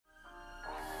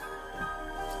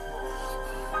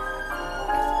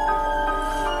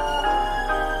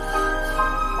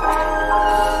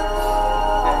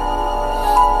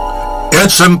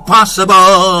It's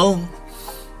impossible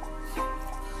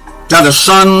that the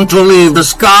sun to leave the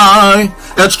sky.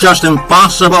 It's just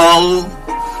impossible.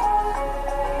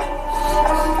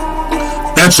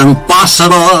 It's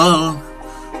impossible.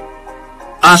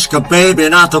 Ask a baby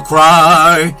not to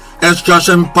cry. It's just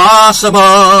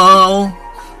impossible.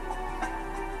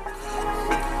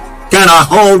 Can I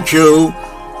hold you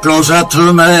closer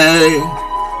to me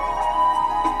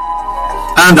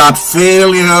and not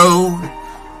feel you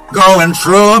going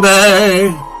through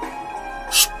me?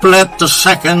 Split the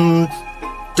second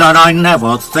that I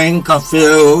never think of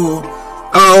you.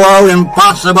 Oh,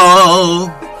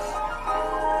 impossible.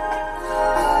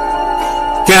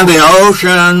 Can the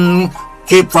ocean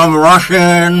keep from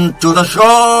rushing to the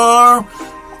shore?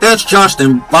 It's just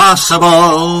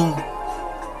impossible.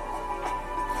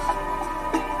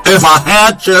 If I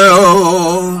had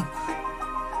you,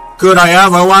 could I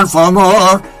ever want for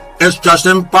more? It's just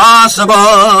impossible.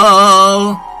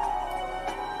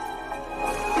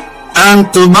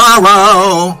 And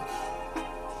tomorrow,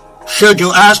 should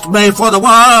you ask me for the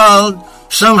world,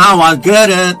 somehow I'd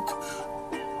get it.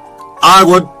 I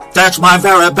would, that's my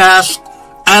very best,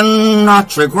 and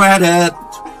not regret it.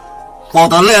 For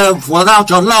to live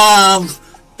without your love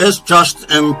is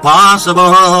just impossible.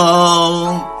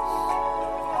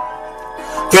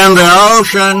 Can the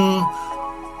ocean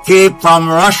keep from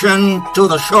rushing to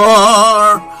the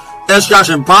shore? It's just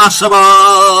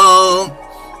impossible.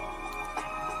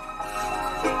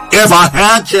 If I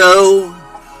had you,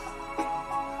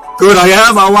 could I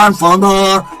ever want for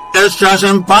more? It's just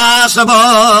impossible.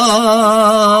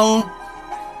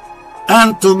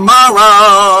 And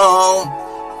tomorrow,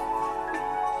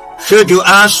 should you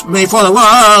ask me for the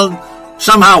world,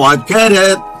 somehow I'd get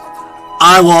it.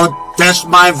 I would test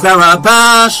my very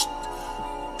best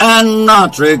and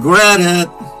not regret it.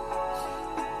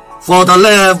 For to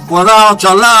live without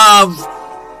your love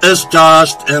is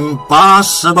just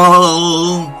impossible.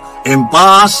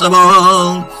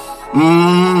 Impossible.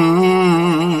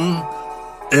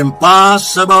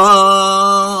 Impossible.